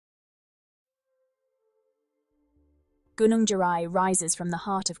Gunung Jerai rises from the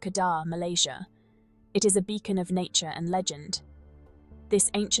heart of Kedah, Malaysia. It is a beacon of nature and legend. This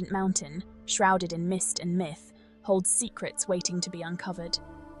ancient mountain, shrouded in mist and myth, holds secrets waiting to be uncovered.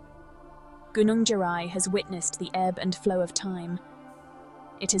 Gunung Jerai has witnessed the ebb and flow of time.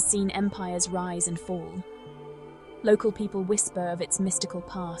 It has seen empires rise and fall. Local people whisper of its mystical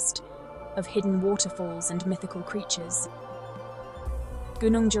past, of hidden waterfalls and mythical creatures.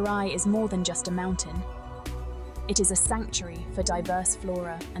 Gunung Jerai is more than just a mountain. It is a sanctuary for diverse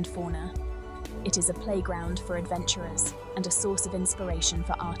flora and fauna. It is a playground for adventurers and a source of inspiration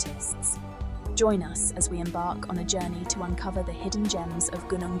for artists. Join us as we embark on a journey to uncover the hidden gems of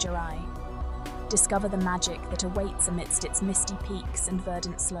Gunung Jerai. Discover the magic that awaits amidst its misty peaks and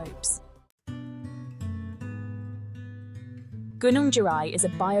verdant slopes. Gunung Jerai is a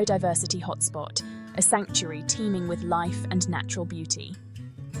biodiversity hotspot, a sanctuary teeming with life and natural beauty.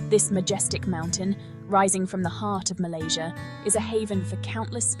 This majestic mountain, rising from the heart of Malaysia, is a haven for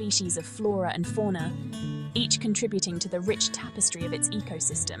countless species of flora and fauna, each contributing to the rich tapestry of its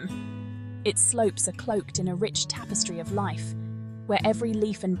ecosystem. Its slopes are cloaked in a rich tapestry of life, where every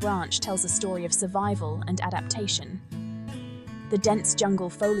leaf and branch tells a story of survival and adaptation. The dense jungle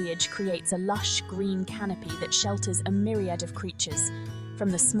foliage creates a lush green canopy that shelters a myriad of creatures,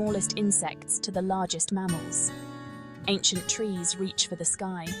 from the smallest insects to the largest mammals. Ancient trees reach for the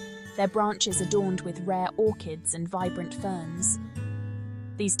sky, their branches adorned with rare orchids and vibrant ferns.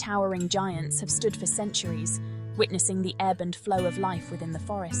 These towering giants have stood for centuries, witnessing the ebb and flow of life within the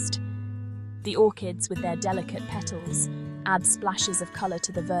forest. The orchids, with their delicate petals, add splashes of colour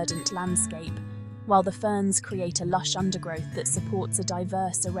to the verdant landscape, while the ferns create a lush undergrowth that supports a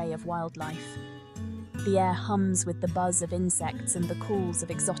diverse array of wildlife. The air hums with the buzz of insects and the calls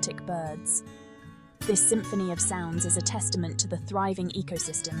of exotic birds. This symphony of sounds is a testament to the thriving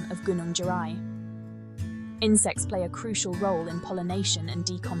ecosystem of Gunung Jerai. Insects play a crucial role in pollination and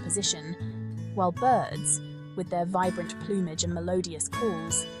decomposition, while birds, with their vibrant plumage and melodious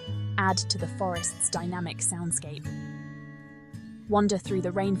calls, add to the forest's dynamic soundscape. Wander through the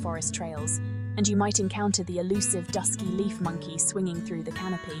rainforest trails, and you might encounter the elusive dusky leaf monkey swinging through the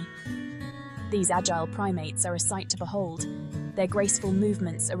canopy. These agile primates are a sight to behold, their graceful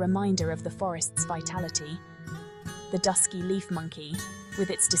movements a reminder of the forest's vitality. The dusky leaf monkey, with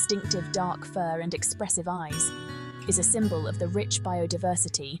its distinctive dark fur and expressive eyes, is a symbol of the rich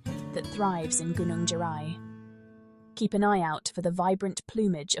biodiversity that thrives in Gunung Jerai. Keep an eye out for the vibrant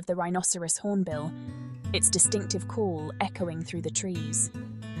plumage of the rhinoceros hornbill, its distinctive call echoing through the trees.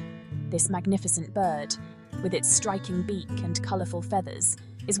 This magnificent bird, with its striking beak and colourful feathers,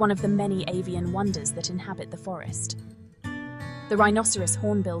 is one of the many avian wonders that inhabit the forest. The rhinoceros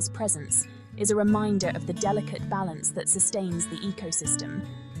hornbill's presence is a reminder of the delicate balance that sustains the ecosystem.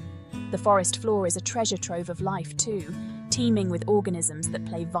 The forest floor is a treasure trove of life too, teeming with organisms that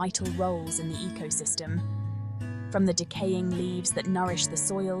play vital roles in the ecosystem. From the decaying leaves that nourish the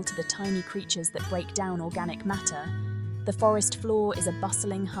soil to the tiny creatures that break down organic matter, the forest floor is a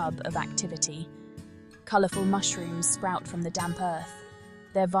bustling hub of activity. Colourful mushrooms sprout from the damp earth,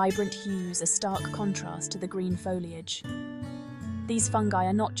 their vibrant hues a stark contrast to the green foliage. These fungi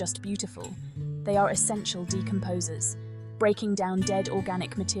are not just beautiful, they are essential decomposers, breaking down dead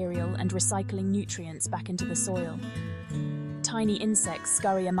organic material and recycling nutrients back into the soil. Tiny insects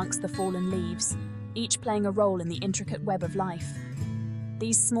scurry amongst the fallen leaves, each playing a role in the intricate web of life.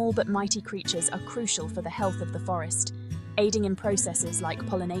 These small but mighty creatures are crucial for the health of the forest, aiding in processes like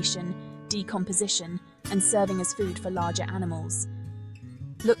pollination, decomposition, and serving as food for larger animals.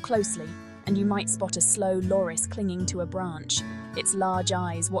 Look closely, and you might spot a slow loris clinging to a branch, its large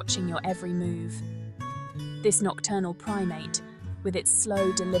eyes watching your every move. This nocturnal primate, with its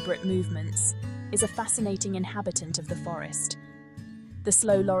slow, deliberate movements, is a fascinating inhabitant of the forest. The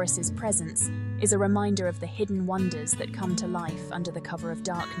slow loris's presence is a reminder of the hidden wonders that come to life under the cover of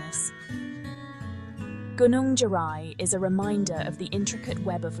darkness. Gunung Jerai is a reminder of the intricate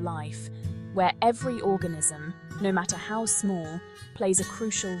web of life, where every organism, no matter how small, plays a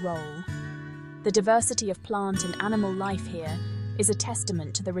crucial role. The diversity of plant and animal life here is a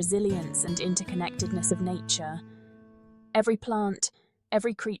testament to the resilience and interconnectedness of nature. Every plant,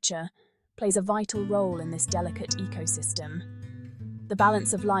 every creature, plays a vital role in this delicate ecosystem. The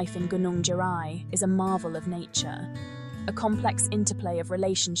balance of life in Gunung Jerai is a marvel of nature, a complex interplay of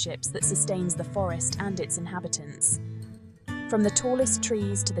relationships that sustains the forest and its inhabitants. From the tallest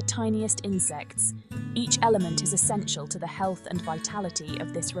trees to the tiniest insects, each element is essential to the health and vitality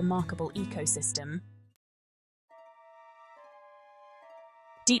of this remarkable ecosystem.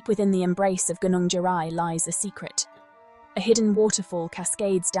 Deep within the embrace of Gunung Jerai lies a secret. A hidden waterfall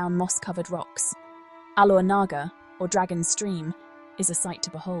cascades down moss-covered rocks. Alur Naga, or Dragon Stream, is a sight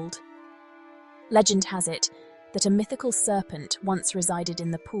to behold. Legend has it that a mythical serpent once resided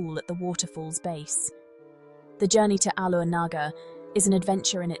in the pool at the waterfall's base. The journey to Alur Naga is an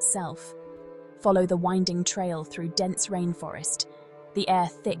adventure in itself. Follow the winding trail through dense rainforest, the air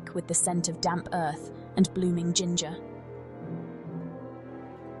thick with the scent of damp earth and blooming ginger.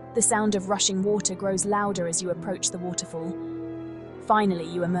 The sound of rushing water grows louder as you approach the waterfall. Finally,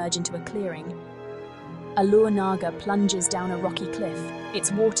 you emerge into a clearing. Alur Naga plunges down a rocky cliff,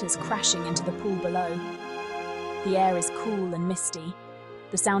 its waters crashing into the pool below. The air is cool and misty,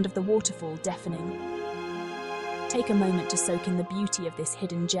 the sound of the waterfall deafening. Take a moment to soak in the beauty of this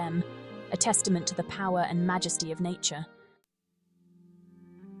hidden gem, a testament to the power and majesty of nature.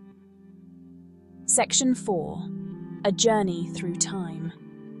 Section 4. A Journey Through Time.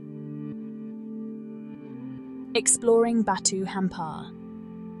 Exploring Batu Hampar.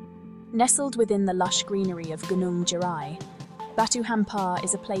 Nestled within the lush greenery of Gunung Jerai, Batu Hampar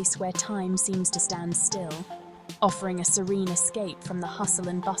is a place where time seems to stand still, offering a serene escape from the hustle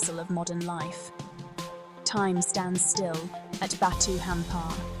and bustle of modern life. Time stands still at Batu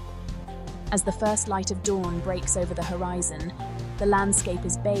Hampar. As the first light of dawn breaks over the horizon, the landscape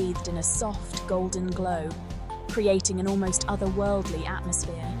is bathed in a soft, golden glow, creating an almost otherworldly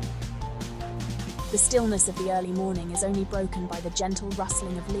atmosphere. The stillness of the early morning is only broken by the gentle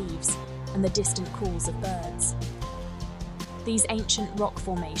rustling of leaves and the distant calls of birds. These ancient rock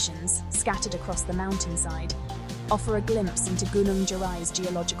formations, scattered across the mountainside, offer a glimpse into Gunung Jerai's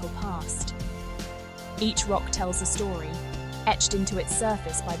geological past. Each rock tells a story, etched into its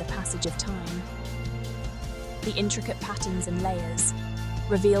surface by the passage of time. The intricate patterns and layers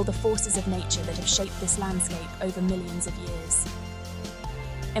reveal the forces of nature that have shaped this landscape over millions of years.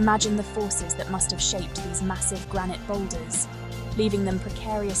 Imagine the forces that must have shaped these massive granite boulders, leaving them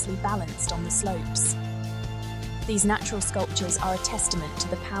precariously balanced on the slopes. These natural sculptures are a testament to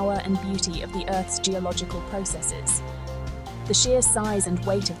the power and beauty of the Earth's geological processes. The sheer size and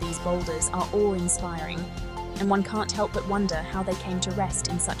weight of these boulders are awe-inspiring, and one can't help but wonder how they came to rest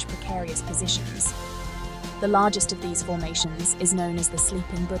in such precarious positions. The largest of these formations is known as the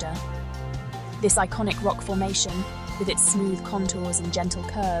Sleeping Buddha. This iconic rock formation, with its smooth contours and gentle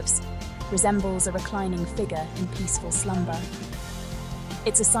curves, resembles a reclining figure in peaceful slumber.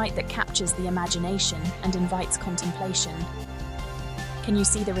 It's a sight that captures the imagination and invites contemplation. Can you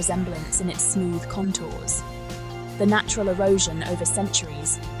see the resemblance in its smooth contours? The natural erosion over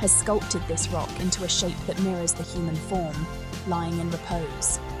centuries has sculpted this rock into a shape that mirrors the human form, lying in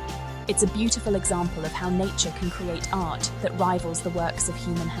repose. It's a beautiful example of how nature can create art that rivals the works of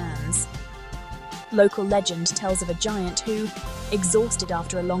human hands. Local legend tells of a giant who, exhausted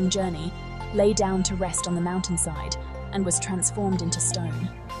after a long journey, lay down to rest on the mountainside and was transformed into stone.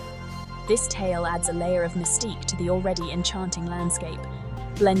 This tale adds a layer of mystique to the already enchanting landscape,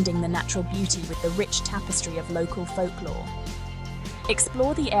 blending the natural beauty with the rich tapestry of local folklore.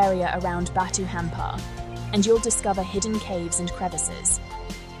 Explore the area around Batu Hampar, and you'll discover hidden caves and crevices.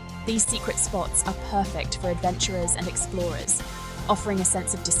 These secret spots are perfect for adventurers and explorers, offering a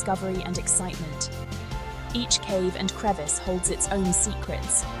sense of discovery and excitement. Each cave and crevice holds its own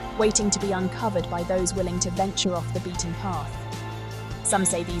secrets, waiting to be uncovered by those willing to venture off the beaten path. Some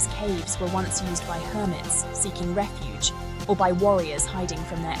say these caves were once used by hermits seeking refuge, or by warriors hiding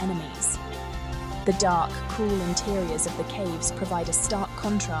from their enemies. The dark, cool interiors of the caves provide a stark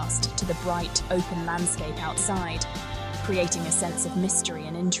contrast to the bright, open landscape outside, creating a sense of mystery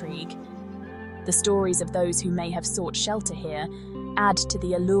and intrigue. The stories of those who may have sought shelter here add to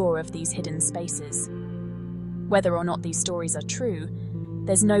the allure of these hidden spaces. Whether or not these stories are true,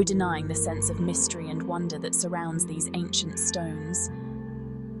 there's no denying the sense of mystery and wonder that surrounds these ancient stones.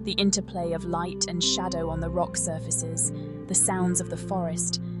 The interplay of light and shadow on the rock surfaces, the sounds of the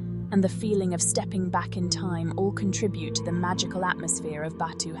forest, and the feeling of stepping back in time all contribute to the magical atmosphere of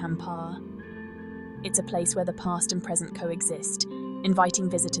Batu Hampar. It's a place where the past and present coexist, inviting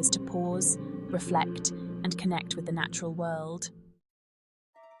visitors to pause, reflect, and connect with the natural world.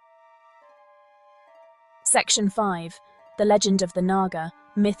 Section 5. The Legend of the Naga,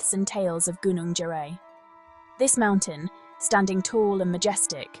 Myths and Tales of Gunung Jerai. This mountain, standing tall and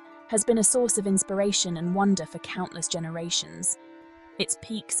majestic, has been a source of inspiration and wonder for countless generations. Its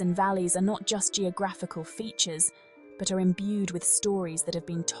peaks and valleys are not just geographical features, but are imbued with stories that have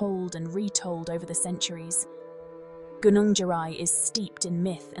been told and retold over the centuries. Gunung Jerai is steeped in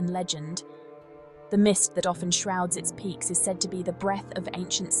myth and legend. The mist that often shrouds its peaks is said to be the breath of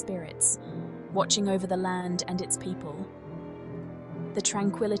ancient spirits, watching over the land and its people. The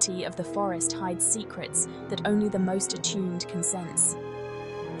tranquility of the forest hides secrets that only the most attuned can sense.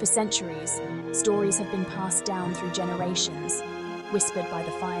 For centuries, stories have been passed down through generations, whispered by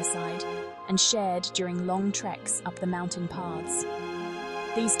the fireside, and shared during long treks up the mountain paths.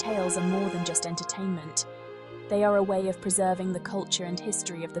 These tales are more than just entertainment. They are a way of preserving the culture and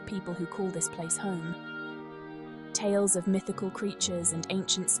history of the people who call this place home. Tales of mythical creatures and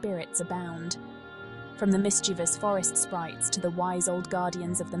ancient spirits abound. From the mischievous forest sprites to the wise old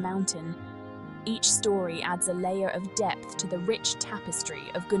guardians of the mountain, each story adds a layer of depth to the rich tapestry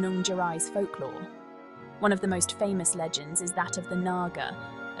of Gunung Jerai's folklore. One of the most famous legends is that of the Naga,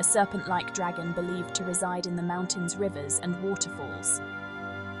 a serpent-like dragon believed to reside in the mountain's rivers and waterfalls.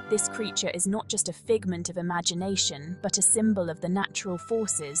 This creature is not just a figment of imagination, but a symbol of the natural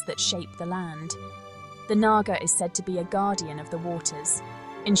forces that shape the land. The Naga is said to be a guardian of the waters,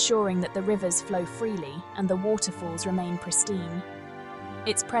 ensuring that the rivers flow freely and the waterfalls remain pristine.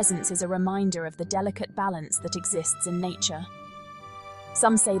 Its presence is a reminder of the delicate balance that exists in nature.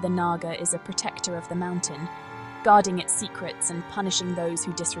 Some say the Naga is a protector of the mountain, guarding its secrets and punishing those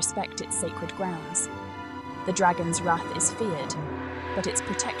who disrespect its sacred grounds. The dragon's wrath is feared, but its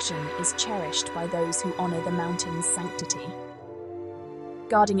protection is cherished by those who honor the mountain's sanctity.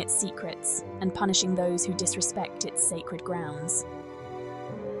 Guarding its secrets and punishing those who disrespect its sacred grounds.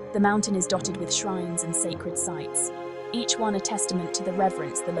 The mountain is dotted with shrines and sacred sites, each one a testament to the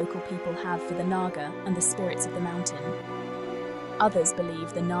reverence the local people have for the Naga and the spirits of the mountain. Others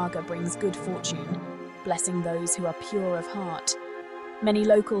believe the Naga brings good fortune, blessing those who are pure of heart. Many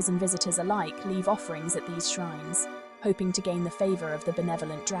locals and visitors alike leave offerings at these shrines, hoping to gain the favor of the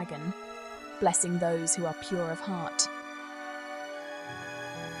benevolent dragon, blessing those who are pure of heart.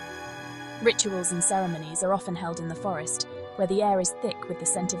 Rituals and ceremonies are often held in the forest, where the air is thick with the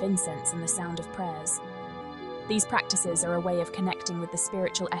scent of incense and the sound of prayers. These practices are a way of connecting with the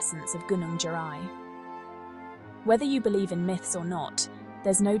spiritual essence of Gunung Jerai. Whether you believe in myths or not,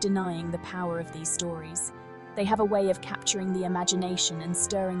 there's no denying the power of these stories. They have a way of capturing the imagination and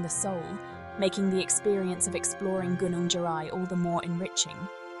stirring the soul, making the experience of exploring Gunung Jerai all the more enriching.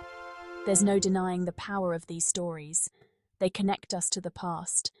 There's no denying the power of these stories. They connect us to the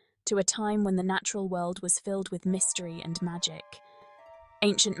past, to a time when the natural world was filled with mystery and magic.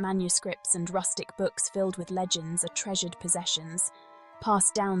 Ancient manuscripts and rustic books filled with legends are treasured possessions,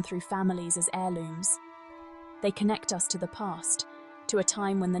 passed down through families as heirlooms. They connect us to the past, to a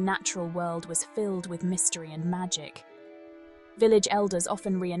time when the natural world was filled with mystery and magic. Village elders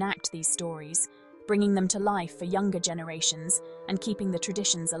often reenact these stories, bringing them to life for younger generations and keeping the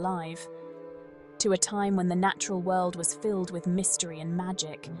traditions alive. To a time when the natural world was filled with mystery and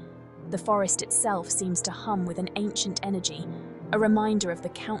magic, the forest itself seems to hum with an ancient energy, a reminder of the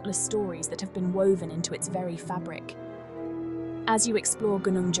countless stories that have been woven into its very fabric. As you explore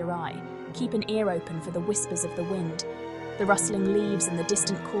Gunung Jerai, keep an ear open for the whispers of the wind. The rustling leaves and the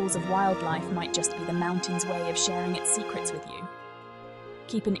distant calls of wildlife might just be the mountain's way of sharing its secrets with you.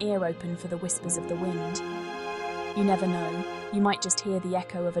 Keep an ear open for the whispers of the wind. You never know, you might just hear the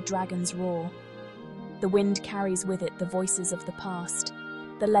echo of a dragon's roar. The wind carries with it the voices of the past,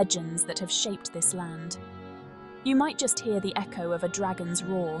 the legends that have shaped this land. You might just hear the echo of a dragon's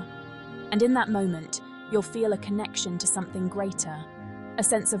roar, and in that moment, you'll feel a connection to something greater, a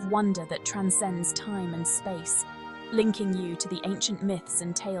sense of wonder that transcends time and space, linking you to the ancient myths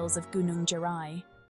and tales of Gunung Jerai.